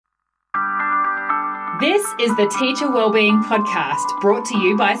This is the Teacher Wellbeing Podcast, brought to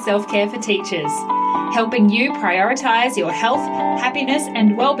you by Self-Care for Teachers, helping you prioritise your health, happiness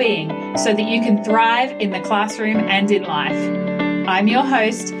and wellbeing so that you can thrive in the classroom and in life. I'm your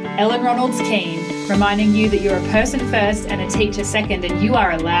host, Ellen Ronalds-Keane, reminding you that you're a person first and a teacher second, and you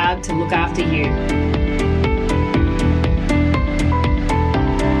are allowed to look after you.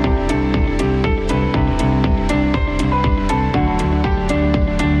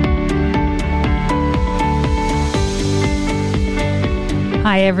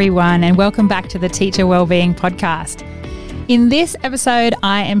 Hi everyone, and welcome back to the Teacher Wellbeing Podcast. In this episode,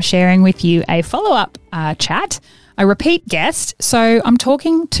 I am sharing with you a follow-up chat, a repeat guest. So I'm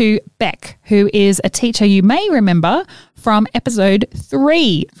talking to Beck, who is a teacher you may remember from episode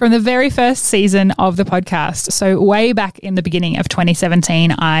 3 from the very first season of the podcast. So way back in the beginning of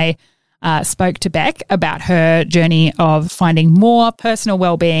 2017, I spoke to Beck about her journey of finding more personal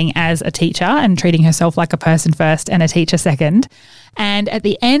wellbeing as a teacher and treating herself like a person first and a teacher second. And at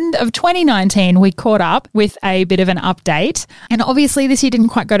the end of 2019, we caught up with a bit of an update. And obviously this year didn't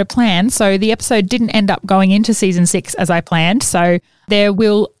quite go to plan. So the episode didn't end up going into season 6 as I planned. So there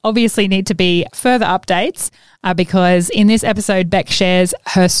will obviously need to be further updates because in this episode, Beck shares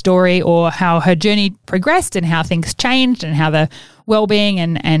her story or how her journey progressed and how things changed and how the wellbeing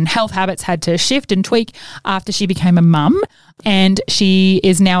and health habits had to shift and tweak after she became a mum. And she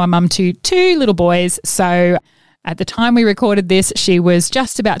is now a mum to 2 little boys. So at the time we recorded this, she was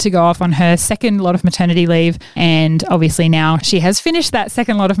just about to go off on her second lot of maternity leave. And obviously now she has finished that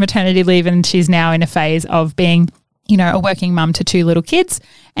second lot of maternity leave and she's now in a phase of being, you know, a working mum to 2 little kids.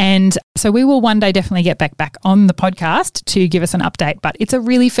 And so we will one day definitely get back on the podcast to give us an update. But it's a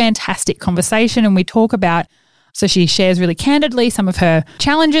really fantastic conversation and we talk about, so she shares really candidly some of her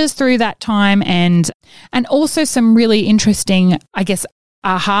challenges through that time and also some really interesting, I guess,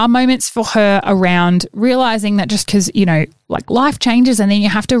 aha moments for her around realizing that just because, you know, like life changes and then you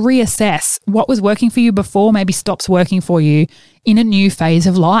have to reassess what was working for you before maybe stops working for you in a new phase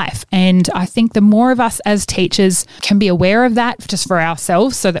of life. And I think the more of us as teachers can be aware of that just for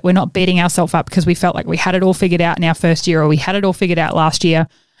ourselves so that we're not beating ourselves up because we felt like we had it all figured out in our first year or we had it all figured out last year.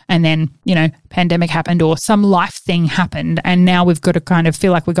 And then, you know, pandemic happened or some life thing happened. And now we've got to kind of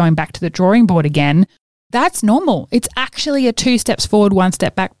feel like we're going back to the drawing board again. That's normal. It's actually a 2 steps forward, 1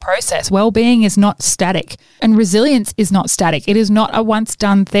 step back process. Wellbeing is not static and resilience is not static. It is not a once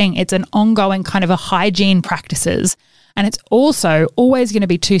done thing. It's an ongoing kind of a hygiene practices. And it's also always going to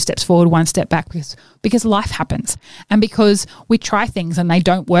be 2 steps forward, 1 step back because life happens and because we try things and they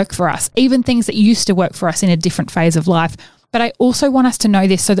don't work for us, even things that used to work for us in a different phase of life. But I also want us to know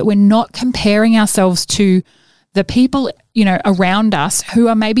this so that we're not comparing ourselves to the people, you know, around us who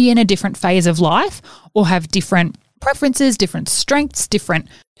are maybe in a different phase of life or have different preferences, different strengths, different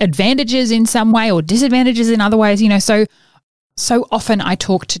advantages in some way or disadvantages in other ways, you know. So often I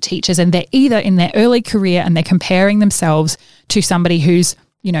talk to teachers and they're either in their early career and they're comparing themselves to somebody who's,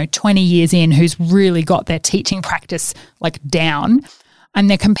 you know, 20 years in, who's really got their teaching practice like down, and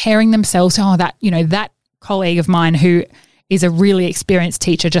they're comparing themselves to, that colleague of mine who is a really experienced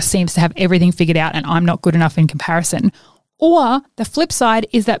teacher just seems to have everything figured out and I'm not good enough in comparison. Or the flip side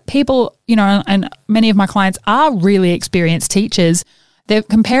is that people, you know, and many of my clients are really experienced teachers. They're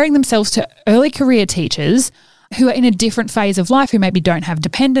comparing themselves to early career teachers who are in a different phase of life, who maybe don't have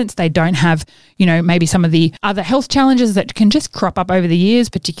dependents, they don't have, you know, maybe some of the other health challenges that can just crop up over the years,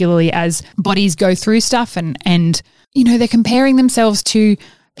 particularly as bodies go through stuff and you know, they're comparing themselves to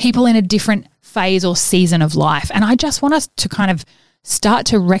people in a different phase or season of life. And I just want us to kind of start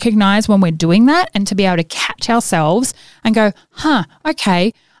to recognize when we're doing that and to be able to catch ourselves and go,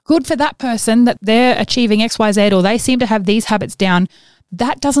 okay, good for that person that they're achieving XYZ or they seem to have these habits down.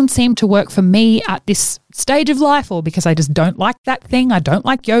 That doesn't seem to work for me at this stage of life, or because I just don't like that thing. I don't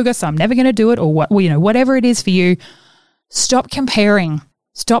like yoga, so I'm never going to do it, or whatever it is for you. Stop comparing.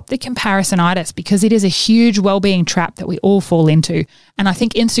 Stop the comparisonitis, because it is a huge well-being trap that we all fall into. And I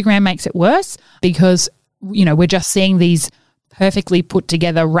think Instagram makes it worse because, you know, we're just seeing these perfectly put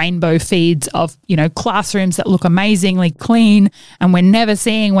together rainbow feeds of, you know, classrooms that look amazingly clean, and we're never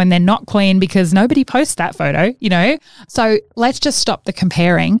seeing when they're not clean because nobody posts that photo, you know. So let's just stop the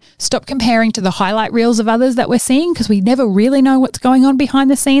comparing. Stop comparing to the highlight reels of others that we're seeing, because we never really know what's going on behind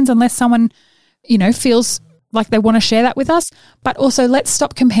the scenes unless someone, you know, feels like they want to share that with us. But also let's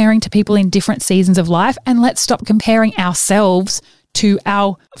stop comparing to people in different seasons of life, and let's stop comparing ourselves to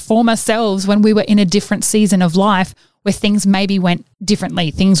our former selves when we were in a different season of life where things maybe went differently,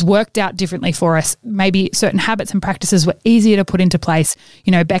 things worked out differently for us. Maybe certain habits and practices were easier to put into place.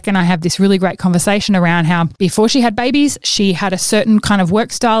 You know, Beck and I have this really great conversation around how before she had babies, she had a certain kind of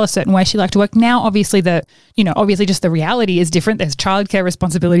work style, a certain way she liked to work. Now, obviously just the reality is different. There's childcare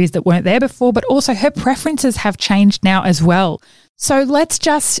responsibilities that weren't there before, but also her preferences have changed now as well. So let's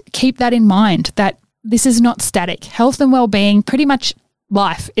just keep that in mind, that this is not static. Health and well-being, pretty much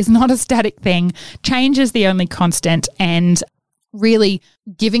life is not a static thing. Change is the only constant, and really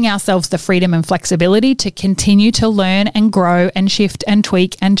giving ourselves the freedom and flexibility to continue to learn and grow and shift and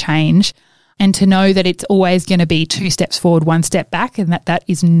tweak and change, and to know that it's always going to be 2 steps forward, 1 step back, and that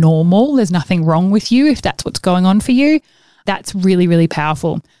is normal. There's nothing wrong with you if that's what's going on for you. That's really, really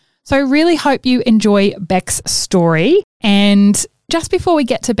powerful. So I really hope you enjoy Beck's story. And just before we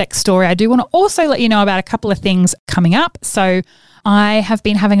get to Beck's story, I do want to also let you know about a couple of things coming up. So I have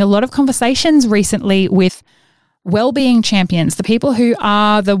been having a lot of conversations recently with wellbeing champions, the people who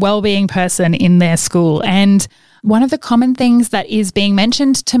are the wellbeing person in their school. And one of the common things that is being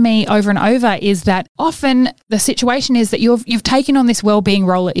mentioned to me over and over is that often the situation is that you've taken on this wellbeing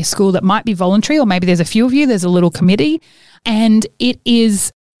role at your school that might be voluntary, or maybe there's a few of you, there's a little committee, and it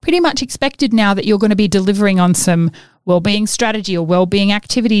is pretty much expected now that you're going to be delivering on some wellbeing strategy or wellbeing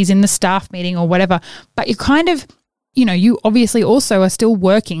activities in the staff meeting or whatever. But you kind of, you obviously also are still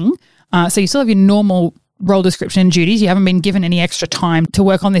working. So you still have your normal role description and duties. You haven't been given any extra time to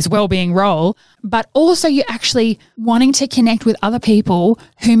work on this wellbeing role, but also you're actually wanting to connect with other people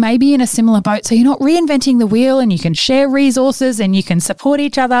who may be in a similar boat. So you're not reinventing the wheel, and you can share resources and you can support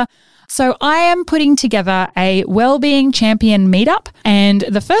each other. So I am putting together a wellbeing champion meetup, and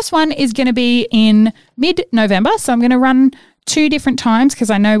the first one is going to be in mid-November. So I'm going to run 2 different times because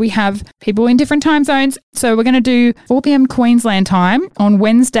I know we have people in different time zones. So we're going to do 4 p.m. Queensland time on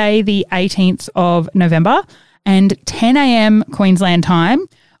Wednesday, the 18th of November, and 10 a.m. Queensland time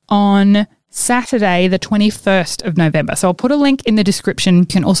on Saturday, the 21st of November. So I'll put a link in the description. You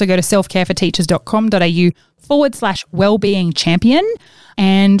can also go to selfcareforteachers.com.au/wellbeing champion.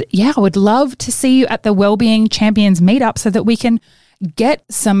 And yeah, I would love to see you at the Wellbeing Champions meetup so that we can get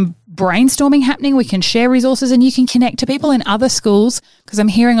some brainstorming happening. We can share resources, and you can connect to people in other schools, because I'm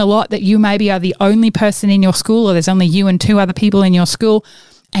hearing a lot that you maybe are the only person in your school, or there's only you and 2 other people in your school,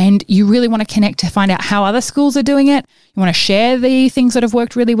 and you really want to connect to find out how other schools are doing it. You want to share the things that have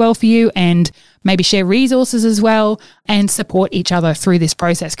worked really well for you, and maybe share resources as well, and support each other through this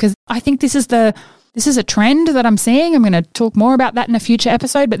process. Because I think this is a trend that I'm seeing. I'm going to talk more about that in a future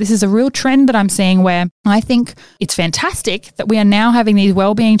episode, but this is a real trend that I'm seeing where I think it's fantastic that we are now having these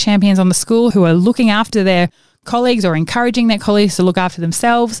wellbeing champions on the school who are looking after their colleagues or encouraging their colleagues to look after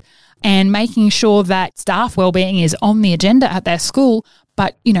themselves, and making sure that staff wellbeing is on the agenda at their school.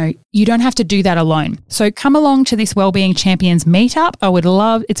 But, you don't have to do that alone. So come along to this Wellbeing Champions meetup. I would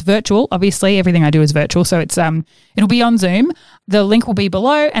love, it's virtual. Obviously, everything I do is virtual. So it's it'll be on Zoom. The link will be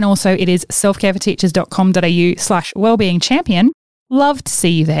below. And also it is selfcareforteachers.com.au/wellbeing champion. Love to see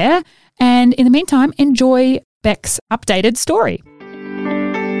you there. And in the meantime, enjoy Beck's updated story.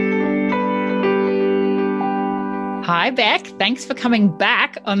 Hi, Beck. Thanks for coming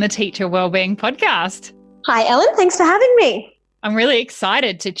back on the Teacher Wellbeing podcast. Hi, Ellen. Thanks for having me. I'm really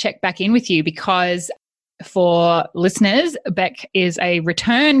excited to check back in with you because, for listeners, Beck is a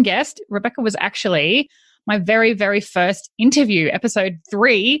return guest. Rebecca was actually my very, very first interview, episode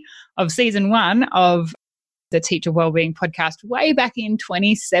 3 of season 1 of the Teacher Wellbeing podcast way back in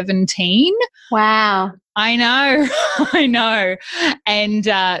 2017. Wow. I know. I know. And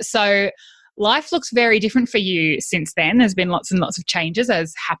so life looks very different for you since then. There's been lots and lots of changes,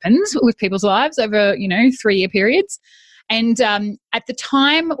 as happens with people's lives over, 3-year periods. And at the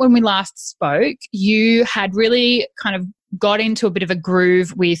time when we last spoke, you had really kind of got into a bit of a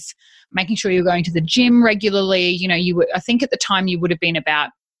groove with making sure you were going to the gym regularly. I think at the time you would have been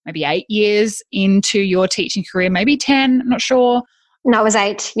about maybe 8 years into your teaching career, maybe 10, I'm not sure. No, it was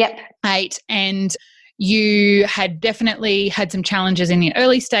 8. Yep. 8. And you had definitely had some challenges in the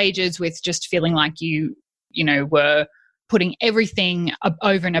early stages with just feeling like you were putting everything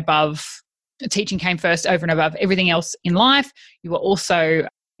over and above. Teaching came first over and above everything else in life. You were also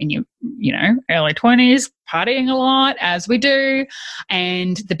in your, early 20s, partying a lot, as we do.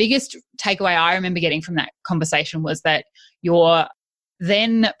 And the biggest takeaway I remember getting from that conversation was that your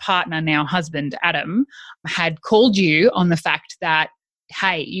then partner, now husband, Adam, had called you on the fact that,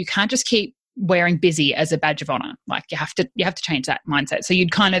 hey, you can't just keep wearing busy as a badge of honor. Like you have to change that mindset. So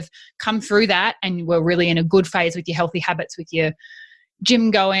you'd kind of come through that and were really in a good phase with your healthy habits, with your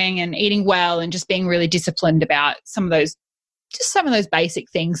gym going and eating well, and just being really disciplined about some of those basic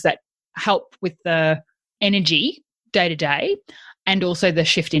things that help with the energy day to day, and also the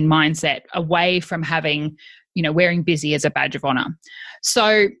shift in mindset away from having, wearing busy as a badge of honor.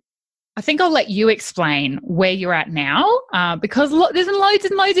 So I think I'll let you explain where you're at now, because there's loads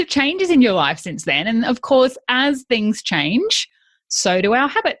and loads of changes in your life since then. And of course, as things change, so do our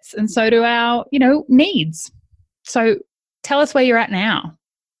habits and so do our, needs. So tell us where you're at now.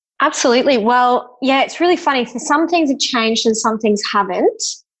 Absolutely. Well, yeah, it's really funny. So some things have changed and some things haven't.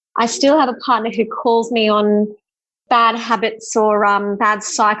 I still have a partner who calls me on bad habits or bad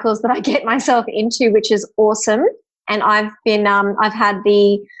cycles that I get myself into, which is awesome. And I've had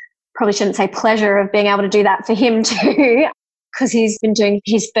the, probably shouldn't say pleasure of being able to do that for him too, because he's been doing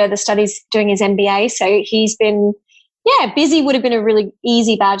his further studies, doing his MBA. So he's been, busy would have been a really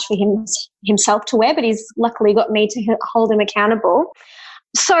easy badge for himself to wear, but he's luckily got me to hold him accountable.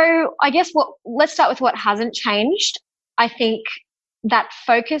 So I guess let's start with what hasn't changed. I think that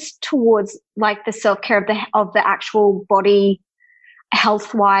focus towards like the self-care of the actual body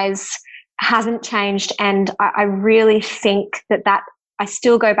health-wise hasn't changed. And I really think that I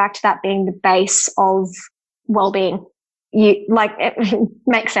still go back to that being the base of well-being. It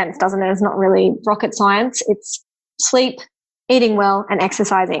makes sense, doesn't it? It's not really rocket science. It's sleep, eating well, and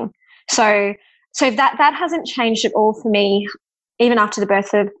exercising. So that hasn't changed at all for me. Even after the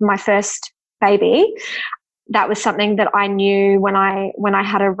birth of my first baby, that was something that I knew when I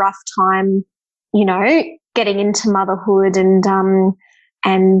had a rough time, getting into motherhood and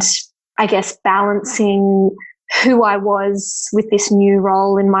I guess balancing who I was with this new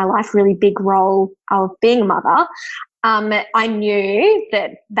role in my life, really big role of being a mother. I knew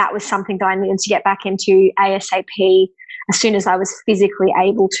that was something that I needed to get back into ASAP as soon as I was physically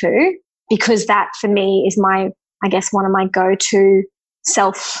able to, because that for me is one of my go-to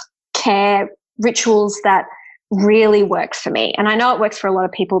self-care rituals that really work for me. And I know it works for a lot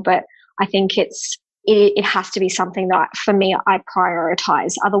of people, but I think it has to be something that for me, I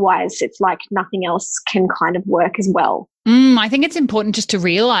prioritize. Otherwise it's like nothing else can kind of work as well. I think it's important just to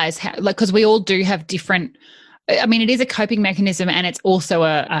realize because we all do have different, it is a coping mechanism and it's also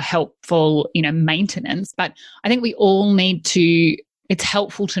a helpful, maintenance, but I think we all it's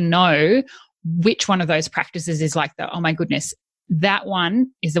helpful to know which one of those practices is like oh my goodness, that one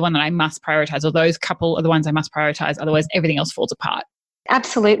is the one that I must prioritize, or those couple are the ones I must prioritize. Otherwise everything else falls apart.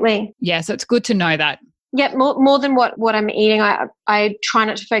 Absolutely. Yeah. So it's good to know that. Yeah. More than what I'm eating. I try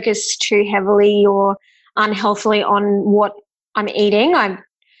not to focus too heavily or unhealthily on what I'm eating. I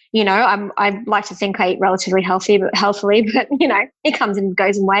like to think I eat relatively healthily, but it comes and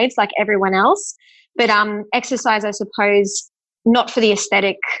goes in waves like everyone else. But exercise, I suppose, not for the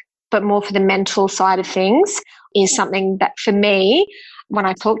aesthetic, but more for the mental side of things, is something that for me, when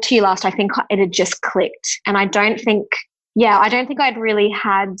I talked to you last, I think it had just clicked. And I don't think I'd really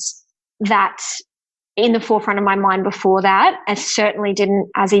had that in the forefront of my mind before that. I certainly didn't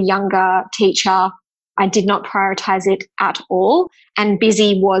as a younger teacher. I did not prioritize it at all. And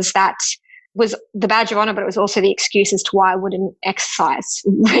busy was the badge of honor, but it was also the excuse as to why I wouldn't exercise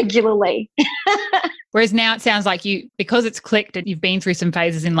regularly. Whereas now it sounds like because it's clicked and you've been through some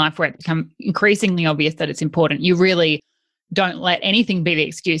phases in life where it's become increasingly obvious that it's important, you really don't let anything be the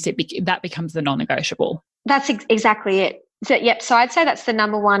excuse. That becomes the non-negotiable. That's exactly it. So I'd say that's the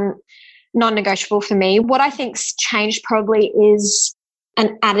number one non-negotiable for me. What I think's changed probably is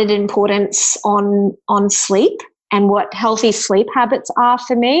an added importance on sleep and what healthy sleep habits are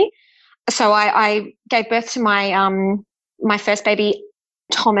for me. So I gave birth to my first baby,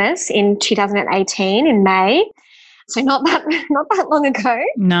 Thomas, in 2018 in May. So not that long ago.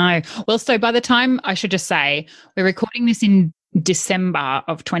 No. Well, so by the time, I should just say, we're recording this in December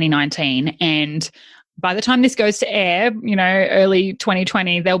of 2019, and by the time this goes to air, early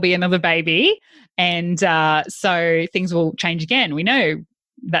 2020, there'll be another baby. And so things will change again. We know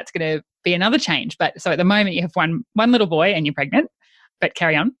that's going to be another change. But so at the moment you have one little boy and you're pregnant, but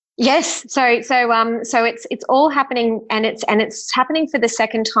carry on. Yes. So it's all happening, and it's happening for the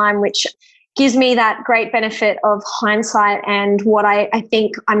second time, which gives me that great benefit of hindsight and what I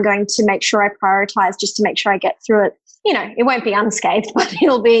think I'm going to make sure I prioritize just to make sure I get through it. It won't be unscathed, but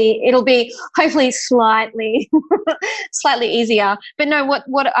it'll be hopefully slightly easier. But no,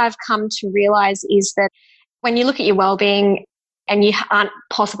 what I've come to realize is that when you look at your well-being and you aren't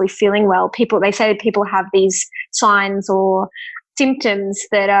possibly feeling well, they say people have these signs or symptoms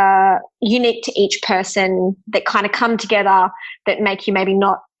that are unique to each person that kind of come together that make you maybe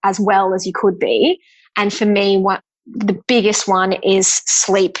not as well as you could be. And for me, the biggest one is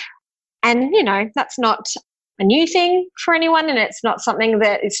sleep. And, that's not a new thing for anyone, and it's not something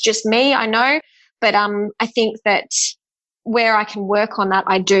that it's just me, I know. But I think that where I can work on that,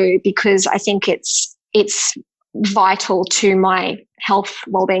 I do, because I think it's vital to my health,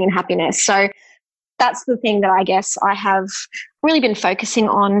 well-being and happiness. So that's the thing that I guess I have really been focusing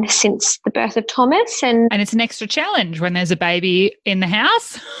on since the birth of Thomas. And it's an extra challenge when there's a baby in the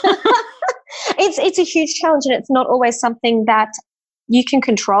house. It's a huge challenge, and it's not always something that you can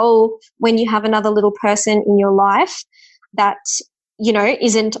control when you have another little person in your life that, you know,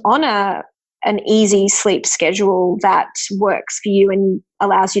 isn't on an easy sleep schedule that works for you and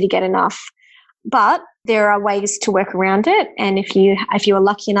allows you to get enough. But there are ways to work around it. And if you are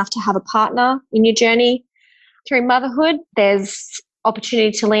lucky enough to have a partner in your journey through motherhood, there's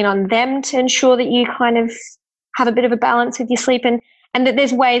opportunity to lean on them to ensure that you kind of have a bit of a balance with your sleep, and that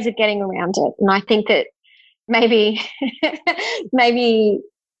there's ways of getting around it. And I think that maybe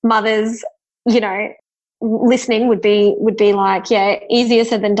mothers, you know, listening would be like, yeah, easier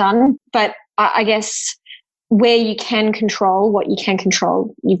said than done. But I guess where you can control what you can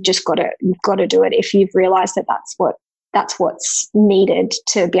control, you've got to do it if you've realised that that's what's needed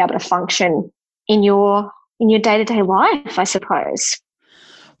to be able to function in your day-to-day life, I suppose.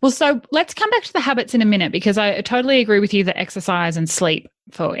 Well, so let's come back to the habits in a minute, because I totally agree with you that exercise and sleep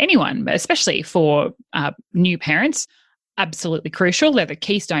for anyone, but especially for new parents, absolutely crucial. They're the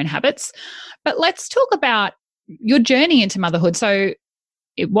keystone habits. But let's talk about your journey into motherhood. So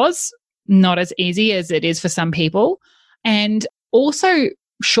it was not as easy as it is for some people. And also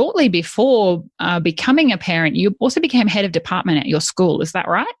shortly before becoming a parent, you also became head of department at your school. Is that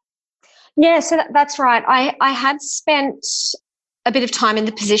right? Yeah, so that's right. I had spent a bit of time in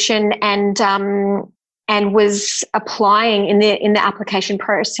the position and was applying in the application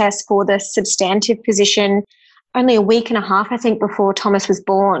process for the substantive position only a week and a half, I think, before Thomas was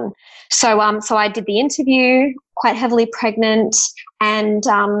born. So I did the interview, quite heavily pregnant, and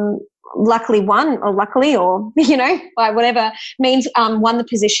luckily won, or you know, by whatever means, won the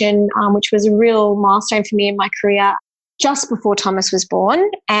position, which was a real milestone for me in my career just before Thomas was born,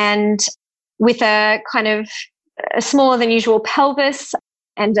 and with a kind of a smaller than usual pelvis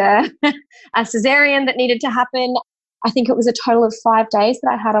and a cesarean that needed to happen. I think it was a total of 5 days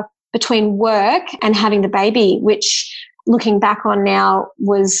that I had between work and having the baby, which looking back on now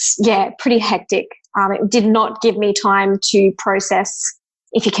was, pretty hectic. It did not give me time to process,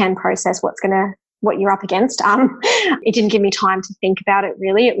 if you can process what you're up against. It didn't give me time to think about it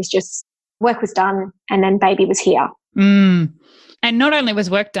really. It was just work was done and then baby was here. Mm. And not only was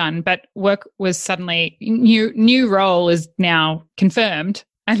work done, but work was suddenly new role is now confirmed,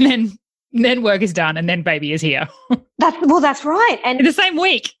 and then work is done, and then baby is here. That's right. And in the same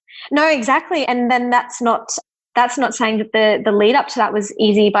week. No, exactly. And then that's not saying that the lead up to that was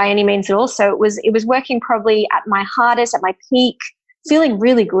easy by any means at all. So it was working probably at my hardest, at my peak, feeling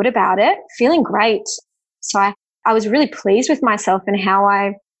really good about it, feeling great. So I was really pleased with myself and how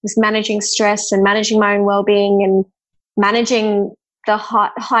I was managing stress and managing my own well-being and managing the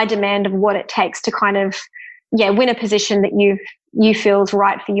high demand of what it takes to kind of, win a position that you feel is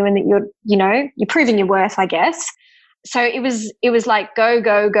right for you and that you're proving your worth, I guess. So it was like,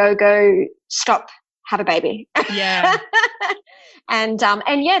 go, stop, have a baby. Yeah. and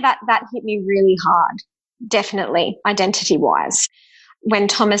that hit me really hard, definitely, identity-wise. When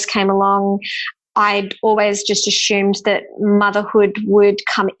Thomas came along, I'd always just assumed that motherhood would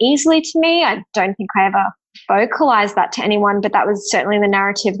come easily to me. I don't think I ever vocalized that to anyone, but that was certainly the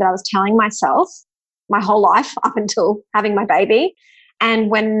narrative that I was telling myself my whole life up until having my baby. And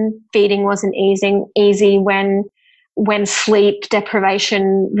when feeding wasn't easy, when sleep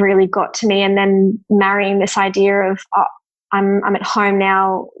deprivation really got to me, and then marrying this idea of I'm at home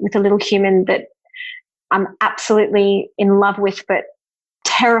now with a little human that I'm absolutely in love with but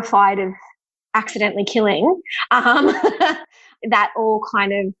terrified of accidentally killing, that all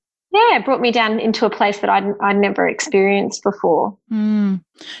kind of brought me down into a place that I'd never experienced before.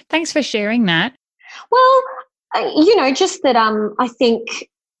 Thanks for sharing that. Well, just that I think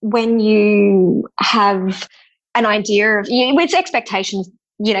when you have an idea of it's expectations,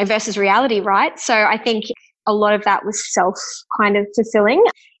 versus reality, right? So I think a lot of that was self kind of fulfilling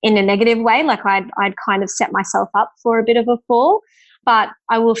in a negative way. Like I'd kind of set myself up for a bit of a fall. But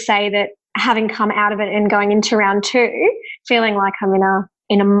I will say that having come out of it and going into round 2, feeling like I'm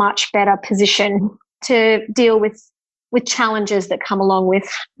in a much better position to deal with challenges that come along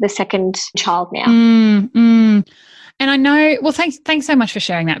with the second child now. And I know, well, thanks so much for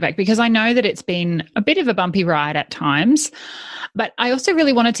sharing that, Beck, because I know that it's been a bit of a bumpy ride at times, but I also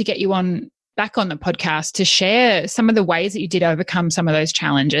really wanted to get you back on the podcast to share some of the ways that you did overcome some of those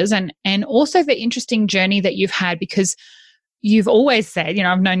challenges, and also the interesting journey that you've had, because you've always said,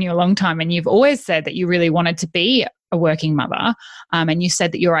 I've known you a long time, and you've always said that you really wanted to be a working mother, and you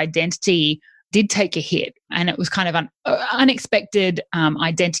said that your identity did take a hit, and it was kind of an unexpected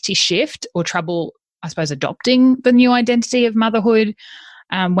identity shift or trouble, I suppose, adopting the new identity of motherhood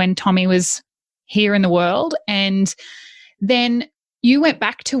when Tommy was here in the world. And then you went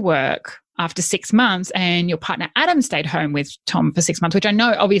back to work after 6 months, and your partner Adam stayed home with Tom for 6 months, which I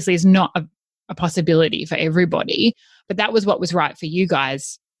know obviously is not a possibility for everybody, but that was what was right for you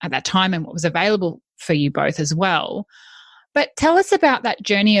guys at that time and what was available for you both as well. But tell us about that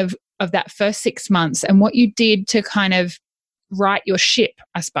journey of that first 6 months and what you did to kind of right your ship,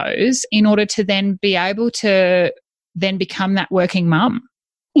 I suppose, in order to then be able to then become that working mum.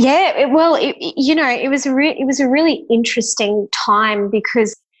 Yeah, it was a really interesting time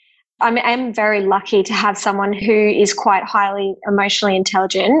because I'm very lucky to have someone who is quite highly emotionally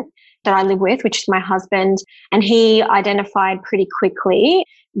intelligent that I live with, which is my husband, and he identified pretty quickly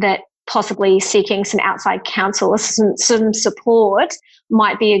that possibly seeking some outside counsel or some support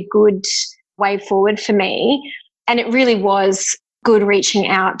might be a good way forward for me. And it really was good reaching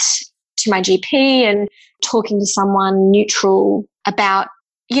out to my GP and talking to someone neutral about,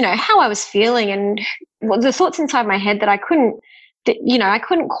 how I was feeling and the thoughts inside my head that I couldn't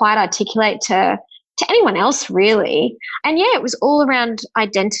quite articulate to anyone else really. And yeah, it was all around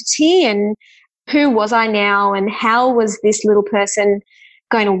identity and who was I now and how was this little person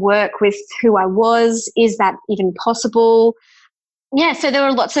going to work with who I was? Is that even possible? Yeah, so there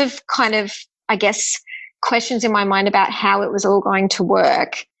were lots of kind of, I guess, questions in my mind about how it was all going to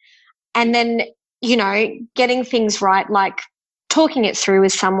work. And then, getting things right, like talking it through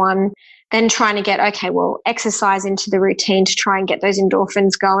with someone, then trying to get, exercise into the routine to try and get those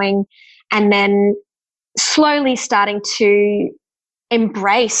endorphins going. And then slowly starting to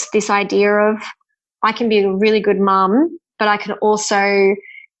embrace this idea of I can be a really good mum, but I can also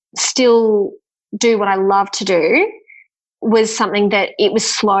still do what I love to do, was something that it was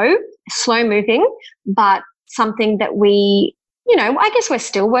slow moving, but something that we, I guess we're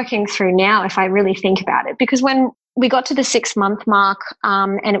still working through now if I really think about it. Because when we got to the 6 month mark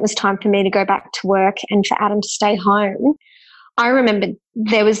and it was time for me to go back to work and for Adam to stay home, I remember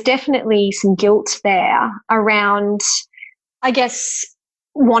there was definitely some guilt there around, I guess,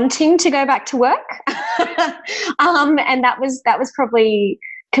 wanting to go back to work. And that was probably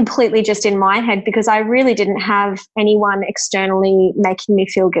completely just in my head because I really didn't have anyone externally making me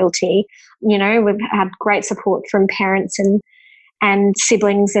feel guilty. We've had great support from parents and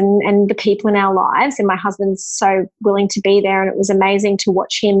siblings and the people in our lives, and my husband's so willing to be there, and it was amazing to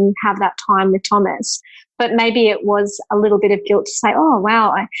watch him have that time with Thomas. But maybe it was a little bit of guilt to say, oh,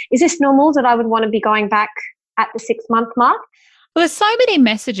 wow, is this normal that I would want to be going back at the 6 month mark? Well, there's so many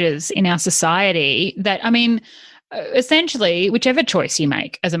messages in our society that, essentially, whichever choice you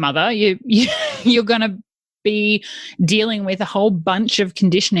make as a mother, you're going to be dealing with a whole bunch of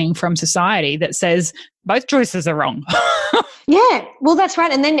conditioning from society that says both choices are wrong. Yeah, well, that's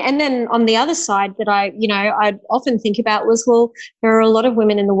right. And then on the other side that I often think about was, well, there are a lot of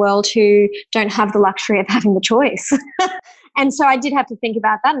women in the world who don't have the luxury of having the choice. And so I did have to think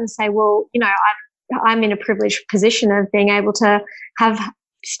about that and say, well, I'm in a privileged position of being able to have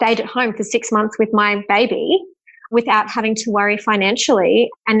stayed at home for 6 months with my baby without having to worry financially.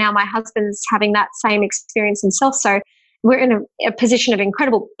 And now my husband's having that same experience himself. So we're in a position of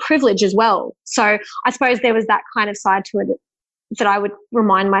incredible privilege as well. So I suppose there was that kind of side to it that I would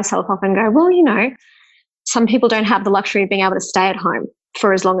remind myself of and go, well, some people don't have the luxury of being able to stay at home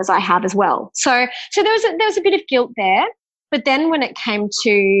for as long as I have as well. So there was a bit of guilt there. But then when it came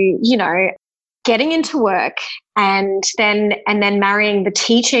to, getting into work and then marrying the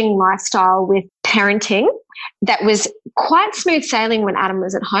teaching lifestyle with parenting, that was quite smooth sailing when Adam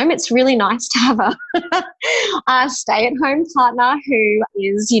was at home. It's really nice to have a stay-at-home partner who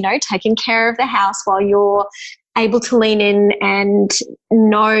is, taking care of the house while you're able to lean in and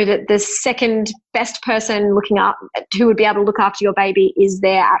know that the second best person who would be able to look after your baby is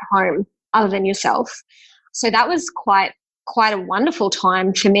there at home other than yourself. So that was quite a wonderful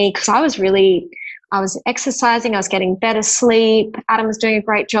time for me because I was exercising, I was getting better sleep. Adam was doing a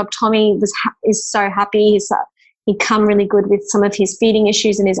great job. Tommy is so happy. He'd come really good with some of his feeding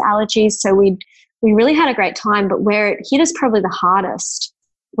issues and his allergies. So we really had a great time. But where it hit us probably the hardest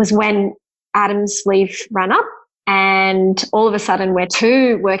was when Adam's leave ran up and all of a sudden we're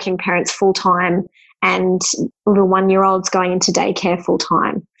two working parents full time and little 1-year-olds going into daycare full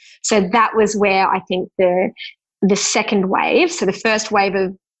time. So that was where I think the second wave, so the first wave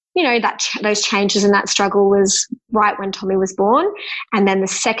of those changes and that struggle was right when Tommy was born. And then the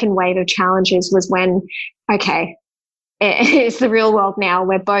second wave of challenges was when, okay, it's the real world now.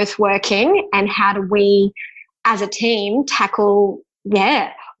 We're both working, and how do we as a team tackle,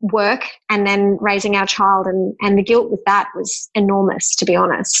 work and then raising our child, and the guilt with that was enormous, to be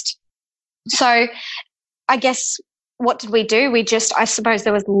honest. So I guess what did we do? I suppose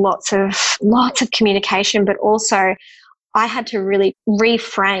there was lots of communication, but also I had to really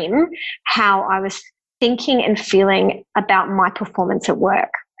reframe how I was thinking and feeling about my performance at work.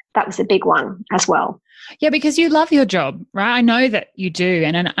 That was a big one as well. Yeah, because you love your job, right? I know that you do.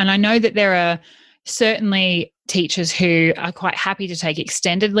 And I know that there are certainly teachers who are quite happy to take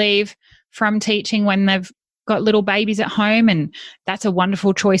extended leave from teaching when they've got little babies at home. And that's a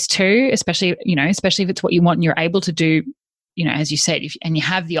wonderful choice too, especially if it's what you want and you're able to do, as you said, and you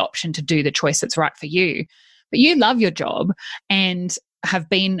have the option to do the choice that's right for you. But you love your job and have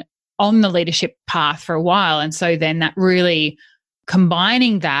been on the leadership path for a while. And so then that really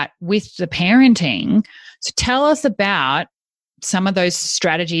combining that with the parenting. So tell us about some of those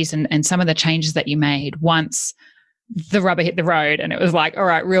strategies and some of the changes that you made once the rubber hit the road and it was like, all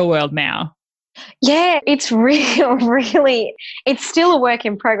right, real world now. Yeah, it's really, it's still a work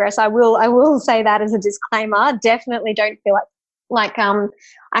in progress. I will say that as a disclaimer. Definitely don't feel like I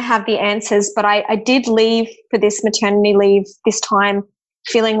have the answers, but I did leave for this maternity leave this time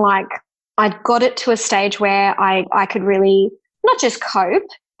feeling like I'd got it to a stage where I could really not just cope,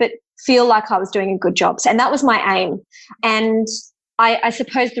 but feel like I was doing a good job. And that was my aim. And I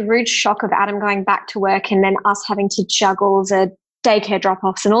suppose the rude shock of Adam going back to work and then us having to juggle the daycare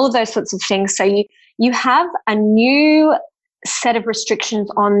drop-offs and all of those sorts of things. So you have a new set of restrictions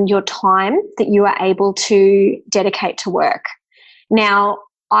on your time that you are able to dedicate to work. Now,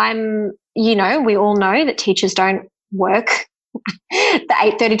 we all know that teachers don't work the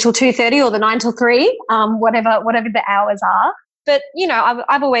 8:30 till 2:30 or the 9 till 3, whatever the hours are. But,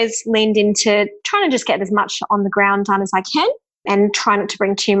 I've always leaned into trying to just get as much on the ground done as I can and try not to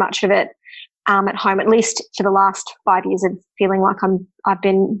bring too much of it at home, at least for the last 5 years of feeling like I've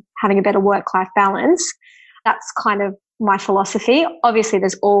been having a better work-life balance. That's kind of my philosophy. Obviously,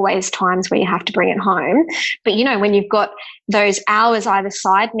 there's always times where you have to bring it home. But, when you've got those hours either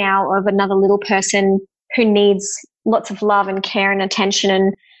side now of another little person who needs lots of love and care and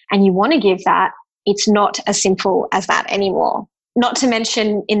attention and you want to give that, it's not as simple as that anymore. Not to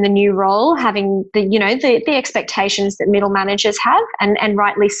mention in the new role, having the expectations that middle managers have, and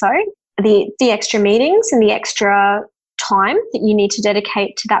rightly so, the extra meetings and the extra time that you need to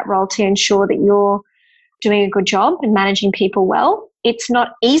dedicate to that role to ensure that you're doing a good job and managing people well. It's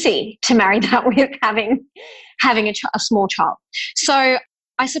not easy to marry that with having a small child. So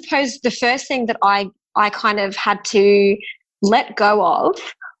I suppose the first thing that I kind of had to let go of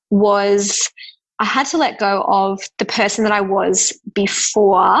was I had to let go of the person that I was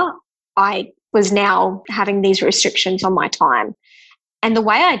before I was now having these restrictions on my time. And the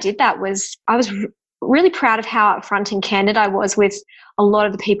way I did that was I was really proud of how upfront and candid I was with a lot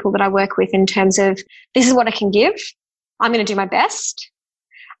of the people that I work with in terms of this is what I can give. I'm going to do my best.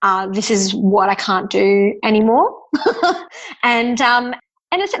 This is what I can't do anymore. And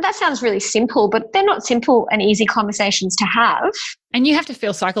that sounds really simple, but they're not simple and easy conversations to have. And you have to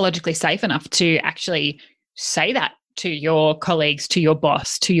feel psychologically safe enough to actually say that to your colleagues, to your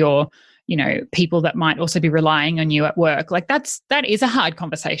boss, to your, people that might also be relying on you at work. Like that is a hard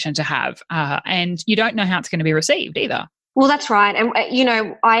conversation to have. And you don't know how it's going to be received either. Well, that's right. And,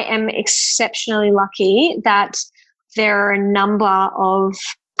 I am exceptionally lucky that there are a number of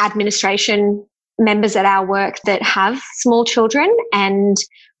administration members at our work that have small children and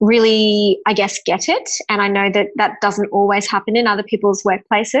really, I guess, get it. And I know that doesn't always happen in other people's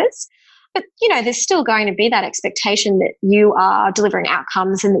workplaces. But, there's still going to be that expectation that you are delivering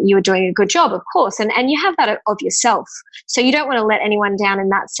outcomes and that you are doing a good job, of course. And you have that of yourself. So you don't want to let anyone down in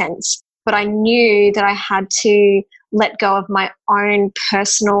that sense. But I knew that I had to let go of my own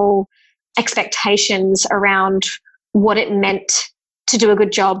personal expectations around what it meant to do a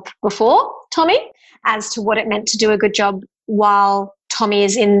good job before Tommy, as to what it meant to do a good job while Tommy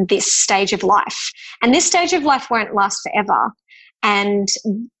is in this stage of life. And this stage of life won't last forever. And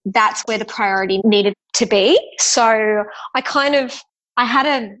that's where the priority needed to be. So I had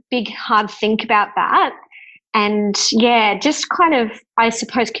a big, hard think about that. And just kind of, I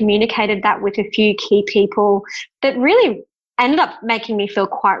suppose, communicated that with a few key people that really ended up making me feel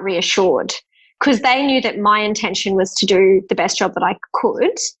quite reassured, because they knew that my intention was to do the best job that I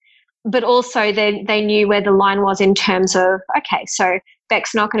could. But also they knew where the line was in terms of, okay, so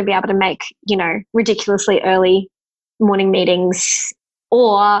Beck's not going to be able to make, ridiculously early morning meetings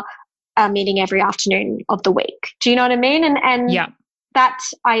or a meeting every afternoon of the week. Do you know what I mean? And yeah. That,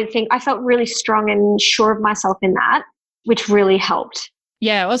 I think, I felt really strong and sure of myself in that, which really helped.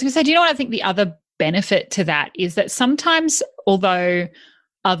 Yeah, I was going to say, do you know what I think the other benefit to that is that sometimes, although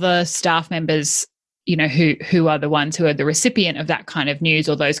other staff members, who are the ones who are the recipient of that kind of news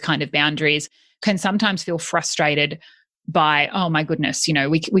or those kind of boundaries can sometimes feel frustrated by, oh my goodness,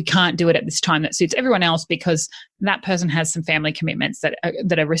 we can't do it at this time that suits everyone else because that person has some family commitments that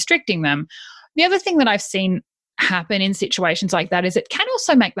are restricting them. The other thing that I've seen happen in situations like that is it can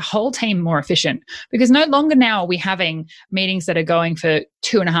also make the whole team more efficient, because no longer now are we having meetings that are going for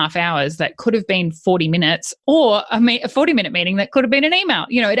 2.5 hours that could have been 40 minutes, or a 40-minute meeting that could have been an email.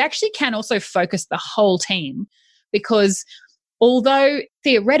 It actually can also focus the whole team, because although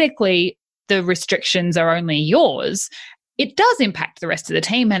theoretically the restrictions are only yours, it does impact the rest of the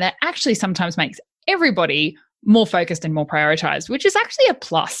team, and it actually sometimes makes everybody more focused and more prioritized, which is actually a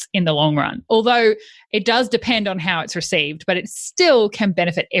plus in the long run. Although it does depend on how it's received, but it still can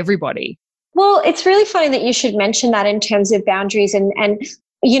benefit everybody. Well, it's really funny that you should mention that in terms of boundaries and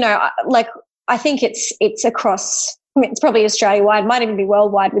like I think it's across, it's probably Australia-wide, might even be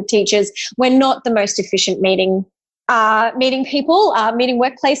worldwide with teachers. We're not the most efficient meeting people, meeting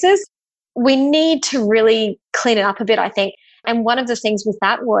workplaces. We need to really clean it up a bit, I think. And one of the things with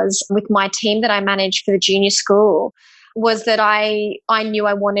that was with my team that I managed for the junior school was that I knew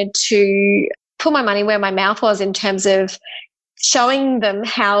I wanted to put my money where my mouth was in terms of showing them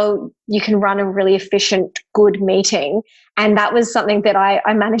how you can run a really efficient, good meeting. And that was something that I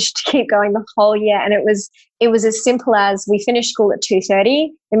managed to keep going the whole year. And it was as simple as we finish school at 2:30,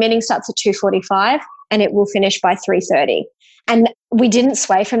 the meeting starts at 2:45, and it will finish by 3:30. And we didn't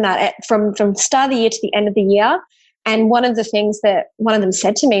sway from that from the start of the year to the end of the year. And one of the things that one of them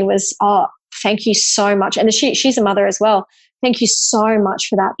said to me was, oh, thank you so much. And she's a mother as well. Thank you so much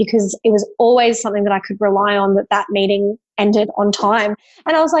for that, because it was always something that I could rely on, that meeting ended on time.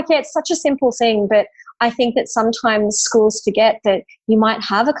 And I was like, yeah, it's such a simple thing. But I think that sometimes schools forget that you might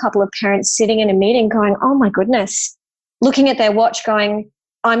have a couple of parents sitting in a meeting going, oh my goodness, looking at their watch going,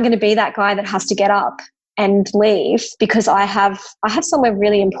 I'm going to be that guy that has to get up and leave because I have somewhere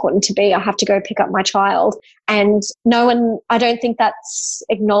really important to be. I have to go pick up my child. And I don't think that's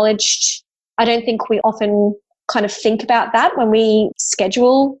acknowledged. I don't think we often kind of think about that when we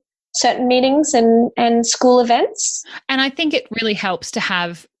schedule certain meetings and school events. And I think it really helps to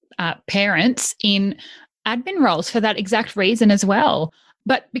have parents in admin roles for that exact reason as well,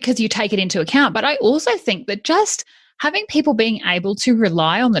 but because you take it into account. But I also think that just having people being able to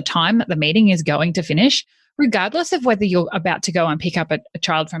rely on the time that the meeting is going to finish, regardless of whether you're about to go and pick up a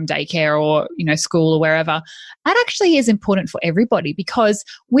child from daycare or, school or wherever, that actually is important for everybody, because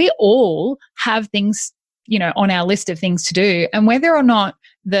we all have things, on our list of things to do. And whether or not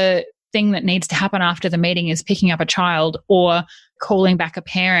the thing that needs to happen after the meeting is picking up a child or calling back a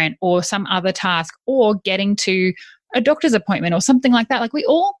parent or some other task or getting to a doctor's appointment or something like that, like we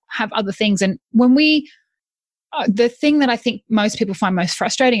all have other things. And when the thing that I think most people find most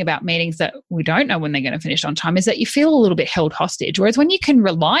frustrating about meetings that we don't know when they're going to finish on time is that you feel a little bit held hostage. Whereas when you can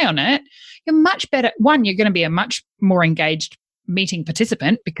rely on it, you're much better. One, you're going to be a much more engaged meeting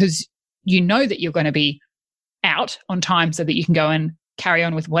participant because you know that you're going to be out on time so that you can go and carry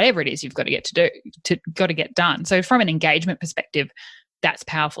on with whatever it is you've got to get done. So from an engagement perspective, that's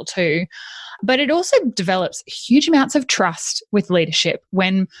powerful too. But it also develops huge amounts of trust with leadership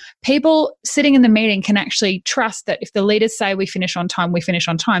when people sitting in the meeting can actually trust that if the leaders say we finish on time, we finish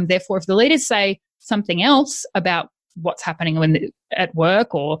on time. Therefore, if the leaders say something else about what's happening at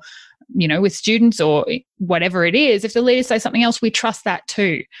work or, with students or whatever it is, if the leaders say something else, we trust that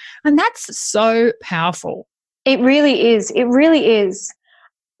too. And that's so powerful. It really is. It really is.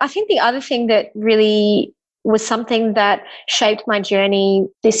 I think the other thing that really was something that shaped my journey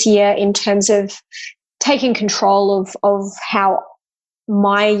this year in terms of taking control of how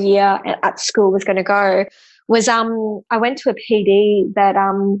my year at school was going to go was I went to a PD that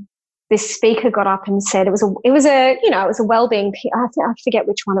this speaker got up and said it was a well-being. I forget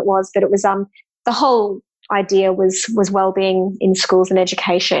which one it was, but it was the whole idea was well-being in schools and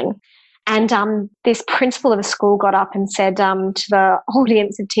education. And this principal of a school got up and said to the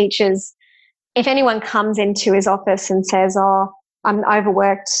audience of teachers, if anyone comes into his office and says, oh, I'm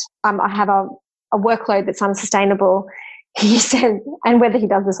overworked, I have a workload that's unsustainable, he said, and whether he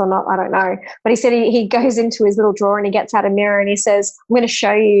does this or not, I don't know, but he said he goes into his little drawer and he gets out a mirror and he says, I'm going to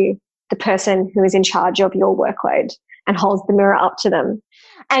show you the person who is in charge of your workload, and holds the mirror up to them.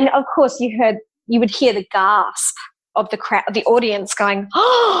 And of course you would hear the gasp of the crowd, the audience going,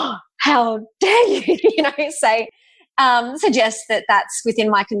 oh, how dare you, suggest that that's within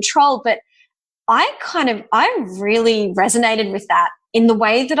my control. But I really resonated with that in the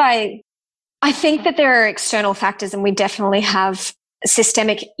way that I think that there are external factors, and we definitely have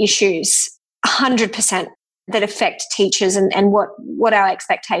systemic issues, 100%. that affect teachers and what our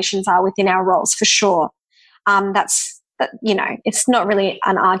expectations are within our roles, for sure. It's not really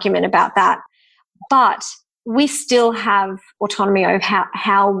an argument about that. But we still have autonomy over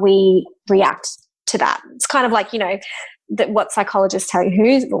how we react to that. It's kind of like, what psychologists tell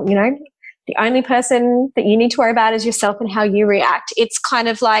you, the only person that you need to worry about is yourself and how you react. It's kind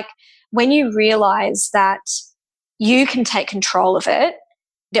of like when you realize that you can take control of it,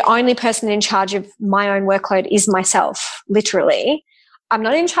 the only person in charge of my own workload is myself, literally. I'm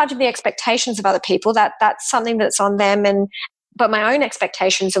not in charge of the expectations of other people. That's something that's on them. But my own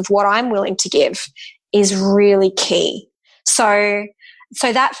expectations of what I'm willing to give is really key. So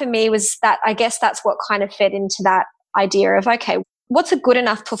that for me was that, I guess that's what kind of fed into that idea of, okay, what's a good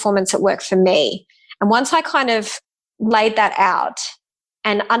enough performance at work for me? And once I kind of laid that out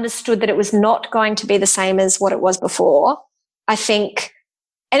and understood that it was not going to be the same as what it was before, I think,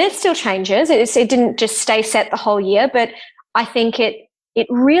 and it still changes, it didn't just stay set the whole year, but I think it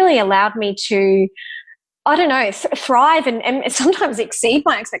really allowed me to, I don't know, thrive and sometimes exceed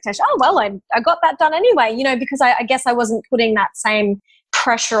my expectation. Oh, well, I got that done anyway, because I guess I wasn't putting that same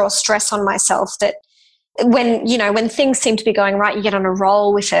pressure or stress on myself that when things seem to be going right, you get on a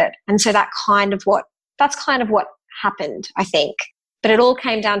roll with it. And so that's kind of what happened, I think. But it all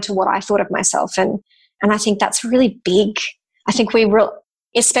came down to what I thought of myself. And I think that's really big. I think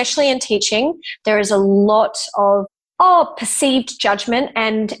especially in teaching, there is a lot of perceived judgment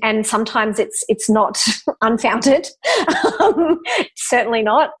and sometimes it's not unfounded. Certainly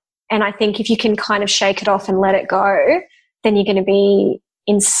not. And I think if you can kind of shake it off and let it go, then you're going to be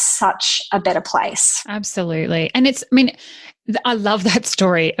in such a better place. Absolutely. And I love that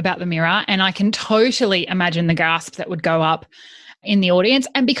story about the mirror, and I can totally imagine the gasp that would go up in the audience.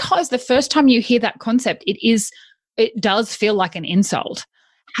 And because the first time you hear that concept, it does feel like an insult.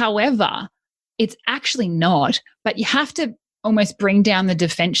 However, it's actually not, but you have to almost bring down the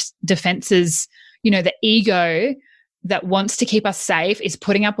defenses, the ego that wants to keep us safe is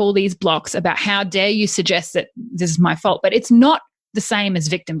putting up all these blocks about how dare you suggest that this is my fault. But it's not the same as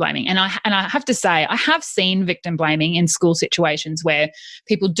victim blaming. And I have to say, I have seen victim blaming in school situations where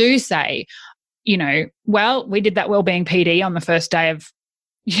people do say, well, we did that wellbeing PD on the first day of,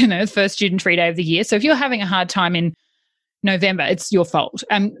 the first student-free day of the year. So if you're having a hard time in November, it's your fault.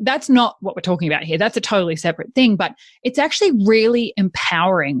 That's not what we're talking about here. That's a totally separate thing. But it's actually really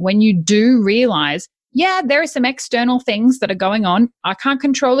empowering when you do realize, yeah, there are some external things that are going on. I can't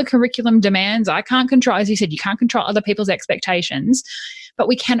control the curriculum demands. I can't control, as you said, you can't control other people's expectations, but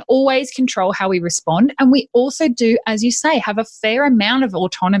we can always control how we respond. And we also do, as you say, have a fair amount of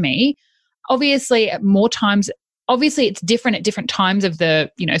autonomy. Obviously, at more times, it's different at different times of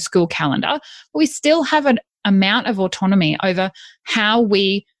the, school calendar, but we still have an amount of autonomy over how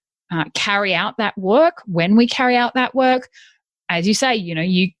we carry out that work, when we carry out that work. As you say,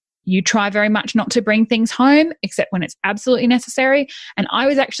 you try very much not to bring things home except when it's absolutely necessary. And I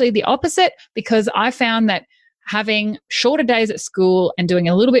was actually the opposite, because I found that having shorter days at school and doing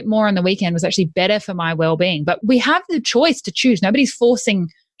a little bit more on the weekend was actually better for my well-being. But we have the choice to choose. Nobody's forcing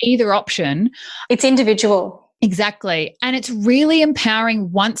either option. It's individual. Exactly. And it's really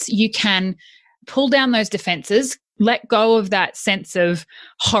empowering once you can pull down those defenses, let go of that sense of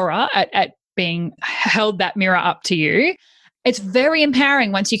horror at being held that mirror up to you. It's very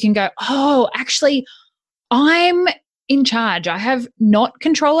empowering once you can go, oh, actually, I'm in charge. I have not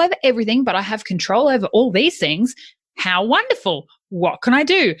control over everything, but I have control over all these things. How wonderful. What can I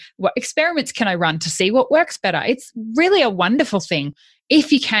do? What experiments can I run to see what works better? It's really a wonderful thing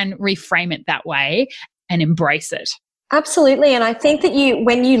if you can reframe it that way and embrace it. Absolutely. And I think that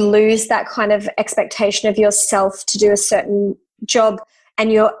when you lose that kind of expectation of yourself to do a certain job,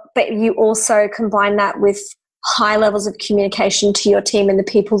 but you also combine that with high levels of communication to your team and the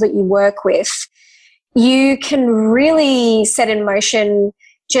people that you work with, you can really set in motion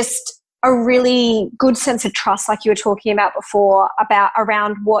just a really good sense of trust, like you were talking about before,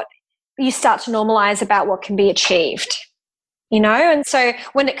 around what you start to normalize about what can be achieved, And so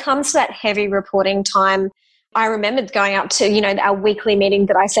when it comes to that heavy reporting time, I remembered going up to, our weekly meeting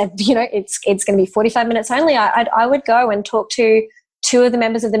that I said, it's going to be 45 minutes only. I would go and talk to two of the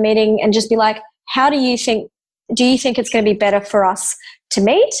members of the meeting and just be like, do you think it's going to be better for us to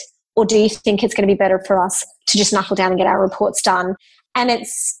meet, or do you think it's going to be better for us to just knuckle down and get our reports done? And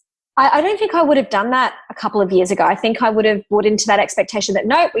I don't think I would have done that a couple of years ago. I think I would have bought into that expectation that,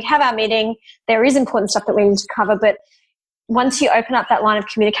 no, we have our meeting. There is important stuff that we need to cover. But once you open up that line of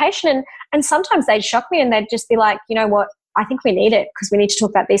communication, and sometimes they'd shock me and they'd just be like, you know what, I think we need it because we need to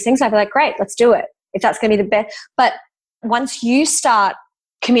talk about these things. I'd be like, great, let's do it, if that's going to be the best. But once you start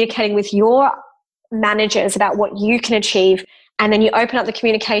communicating with your managers about what you can achieve, and then you open up the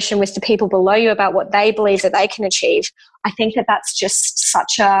communication with the people below you about what they believe that they can achieve, I think that that's just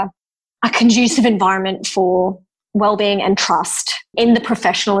such a conducive environment for well-being and trust in the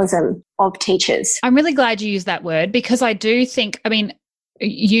professionalism of teachers. I'm really glad you used that word, because I do think, I mean,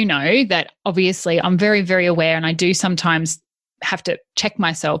 you know that obviously I'm very, very aware, and I do sometimes have to check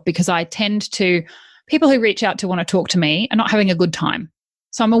myself, because I tend to, people who reach out to want to talk to me are not having a good time.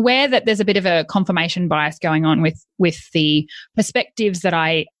 So I'm aware that there's a bit of a confirmation bias going on with the perspectives that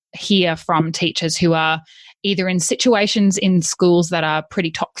I hear from teachers who are either in situations in schools that are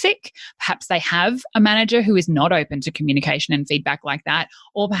pretty toxic. Perhaps they have a manager who is not open to communication and feedback like that,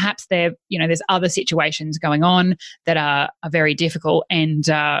 or perhaps there's other situations going on that are very difficult. And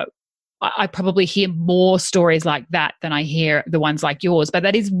I probably hear more stories like that than I hear the ones like yours. But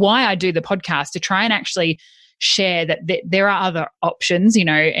that is why I do the podcast, to try and actually share that there are other options,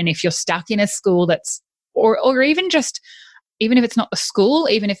 and if you're stuck in a school that's, or even if it's not the school,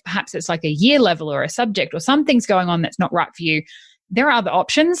 even if perhaps it's like a year level or a subject or something's going on that's not right for you, there are other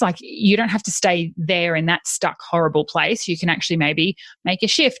options. Like, you don't have to stay there in that stuck, horrible place. You can actually maybe make a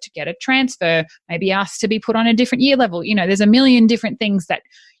shift, get a transfer, maybe ask to be put on a different year level. There's a million different things that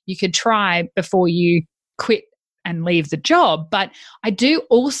you could try before you quit and leave the job. But I do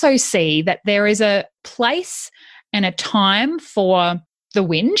also see that there is a place and a time for the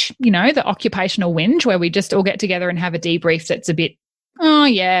whinge, the occupational whinge, where we just all get together and have a debrief that's a bit, oh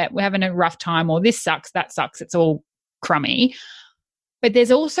yeah, we're having a rough time, or this sucks, that sucks, it's all crummy. But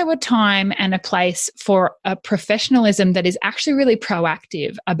there's also a time and a place for a professionalism that is actually really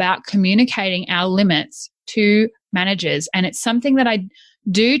proactive about communicating our limits to managers. And it's something that I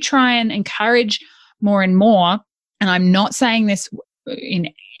do try and encourage more and more. And I'm not saying this in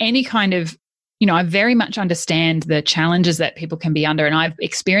any kind of, I very much understand the challenges that people can be under. And I've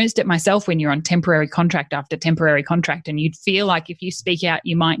experienced it myself when you're on temporary contract after temporary contract, and you'd feel like if you speak out,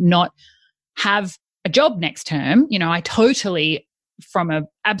 you might not have a job next term. I totally, from an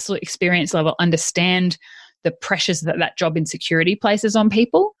absolute experience level, understand the pressures that job insecurity places on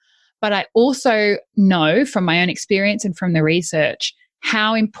people. But I also know from my own experience and from the research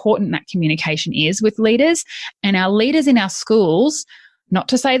how important that communication is with leaders. And our leaders in our schools, not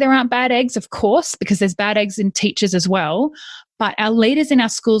to say there aren't bad eggs, of course, because there's bad eggs in teachers as well, but our leaders in our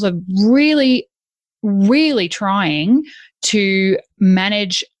schools are really, really trying to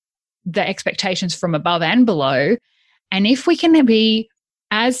manage the expectations from above and below. And if we can be,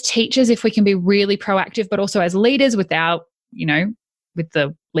 as teachers, if we can be really proactive, but also as leaders with our, with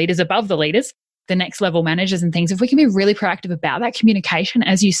the leaders above the leaders, the next level managers and things, if we can be really proactive about that communication,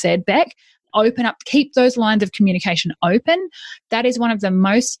 as you said, Beck, open up, keep those lines of communication open. That is one of the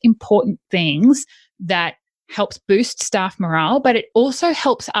most important things that helps boost staff morale, but it also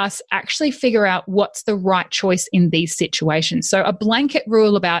helps us actually figure out what's the right choice in these situations. So a blanket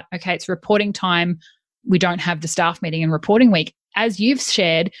rule about, okay, it's reporting time, we don't have the staff meeting and reporting week. As you've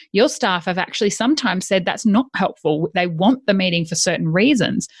shared, your staff have actually sometimes said that's not helpful. They want the meeting for certain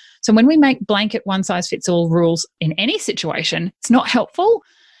reasons. So when we make blanket one-size-fits-all rules in any situation, it's not helpful.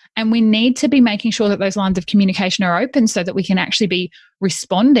 And we need to be making sure that those lines of communication are open so that we can actually be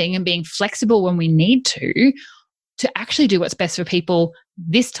responding and being flexible when we need to actually do what's best for people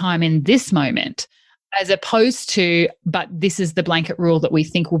this time in this moment, as opposed to, but this is the blanket rule that we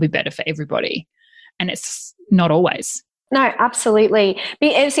think will be better for everybody. And it's not always. No, absolutely.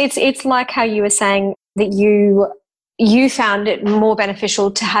 It's like how you were saying that you found it more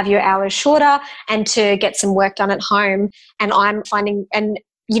beneficial to have your hours shorter and to get some work done at home. And I'm finding, and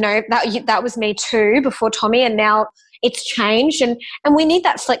that was me too before Tommy, and now it's changed. And we need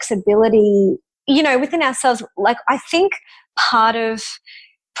that flexibility, within ourselves. Like, I think part of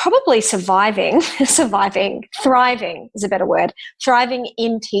probably thriving is a better word, thriving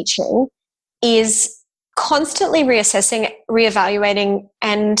in teaching is constantly reassessing, reevaluating,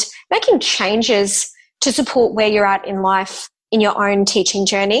 and making changes to support where you're at in life in your own teaching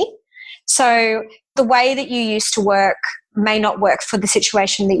journey. So the way that you used to work may not work for the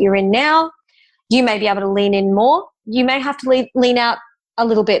situation that you're in now. You may be able to lean in more. You may have to lean out a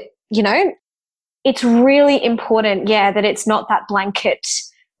little bit, It's really important, that it's not that blanket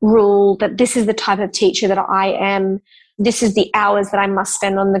rule that this is the type of teacher that I am. This is the hours that I must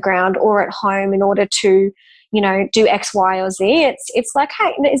spend on the ground or at home in order to, do X, Y, or Z. It's like,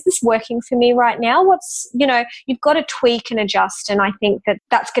 hey, is this working for me right now? You've got to tweak and adjust. And I think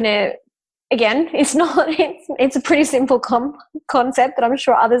that's going to, again, it's a pretty simple concept that I'm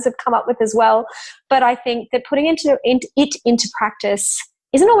sure others have come up with as well. But I think that putting it into practice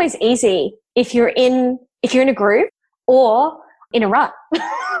isn't always easy if you're in a group or in a rut,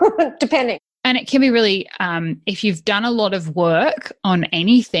 depending. And it can be really, if you've done a lot of work on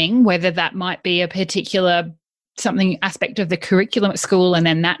anything, whether that might be a particular something aspect of the curriculum at school and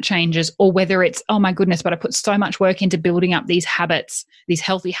then that changes, or whether it's, oh my goodness, but I put so much work into building up these habits, these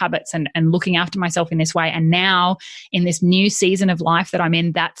healthy habits and looking after myself in this way. And now in this new season of life that I'm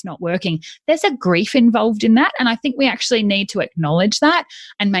in, that's not working. There's a grief involved in that. And I think we actually need to acknowledge that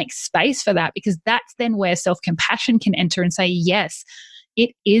and make space for that, because that's then where self-compassion can enter and say, yes,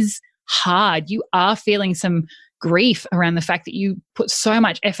 it is hard. You are feeling some grief around the fact that you put so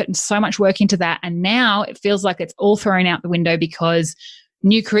much effort and so much work into that. And now it feels like it's all thrown out the window because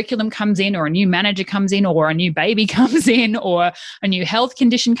new curriculum comes in, or a new manager comes in, or a new baby comes in, or a new health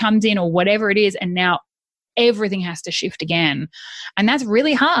condition comes in, or whatever it is. And now everything has to shift again. And that's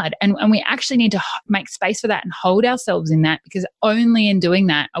really hard. And we actually need to make space for that and hold ourselves in that, because only in doing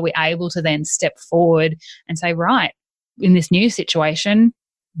that are we able to then step forward and say, right, in this new situation,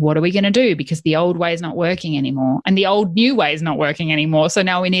 what are we going to do? Because the old way is not working anymore, and the old new way is not working anymore. So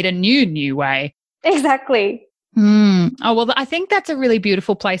now we need a new way. Exactly. Oh, well, I think that's a really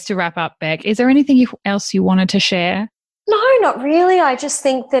beautiful place to wrap up, Beck. Is there anything else you wanted to share? No, not really. I just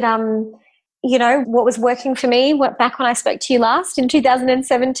think that, what was working for me back when I spoke to you last in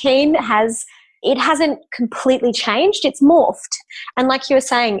 2017 hasn't completely changed. It's morphed. And like you were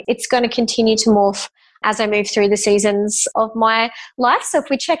saying, it's going to continue to morph as I move through the seasons of my life. So if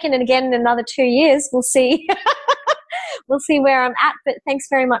we check in again in another 2 years, we'll see. We'll see where I'm at. But thanks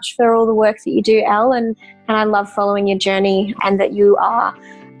very much for all the work that you do, Elle. And I love following your journey, and that you are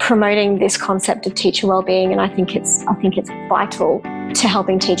promoting this concept of teacher wellbeing. And I think it's vital to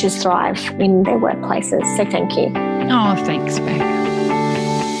helping teachers thrive in their workplaces. So thank you. Oh, thanks, Beck.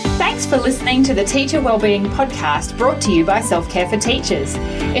 Thanks for listening to the Teacher Wellbeing Podcast, brought to you by Self-Care for Teachers.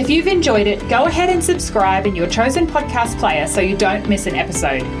 If you've enjoyed it, go ahead and subscribe in your chosen podcast player so you don't miss an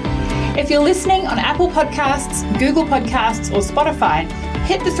episode. If you're listening on Apple Podcasts, Google Podcasts, or Spotify,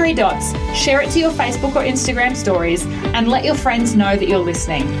 hit the 3 dots, share it to your Facebook or Instagram stories, and let your friends know that you're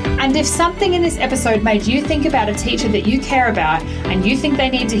listening. And if something in this episode made you think about a teacher that you care about and you think they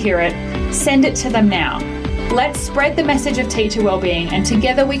need to hear it, send it to them now. Let's spread the message of teacher wellbeing, and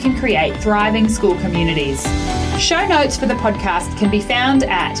together we can create thriving school communities. Show notes for the podcast can be found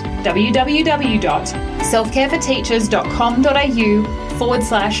at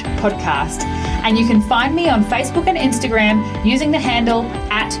www.selfcareforteachers.com.au/podcast. And you can find me on Facebook and Instagram using the handle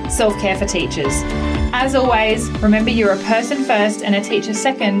 @selfcareforteachers. As always, remember you're a person first and a teacher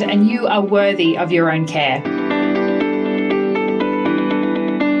second, and you are worthy of your own care.